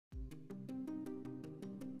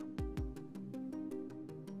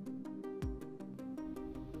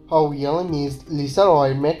Her real name is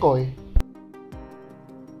LisaRaye McCoy.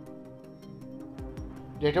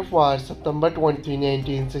 Date of birth September 23,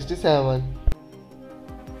 1967.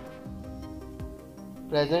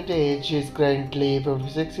 Present age, she is currently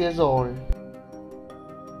 56 years old.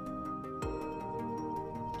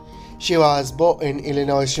 She was born in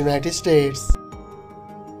Illinois, United States.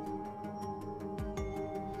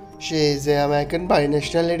 She is American by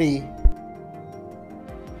nationality.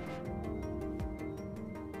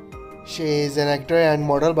 She is an actor and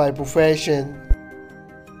model by profession.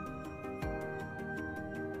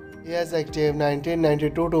 He is active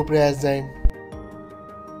 1992 to present.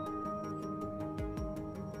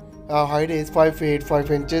 Her height is 5 feet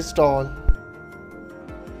 5 inches tall.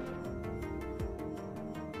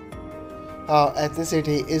 Her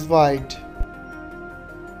ethnicity is white.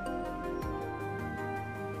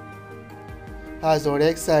 Her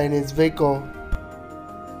zodiac sign is Virgo.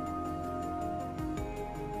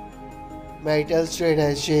 Marital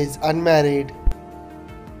status, she is unmarried.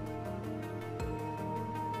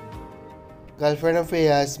 Girlfriend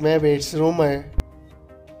affairs, maybe it's rumor.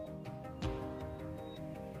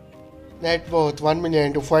 Net worth $1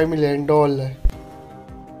 million to $5 million.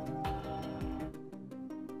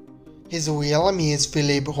 His real name is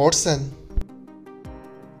Philip.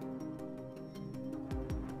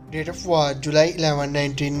 Date of birth July 11,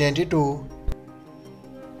 1992.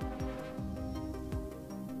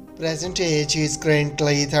 Present age, he is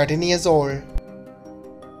currently 13 years old.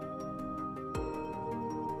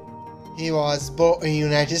 He was born in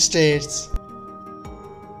United States.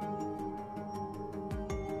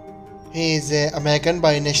 He is American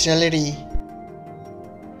by nationality.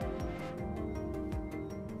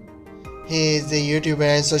 He is a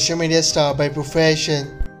YouTuber and social media star by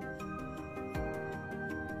profession.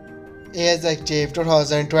 He is active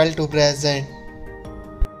 2012 to present.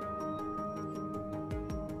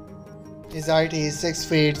 His height is 6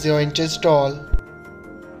 feet 0 inches tall.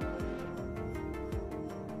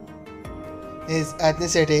 His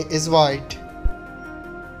ethnicity is white.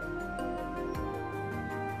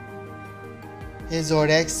 His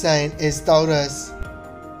zodiac sign is Taurus.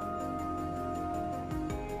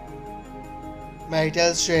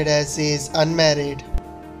 Marital status is unmarried.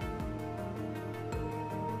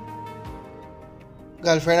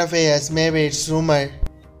 Girlfriend affairs, maybe it's rumor.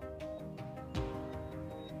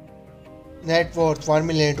 Net worth $1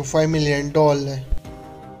 million to $5 million.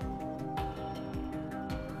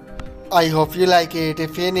 I hope you like it.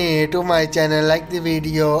 If you're new to my channel, like the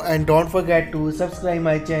video and don't forget to subscribe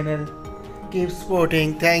my channel. Keep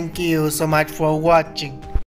supporting. Thank you so much for watching.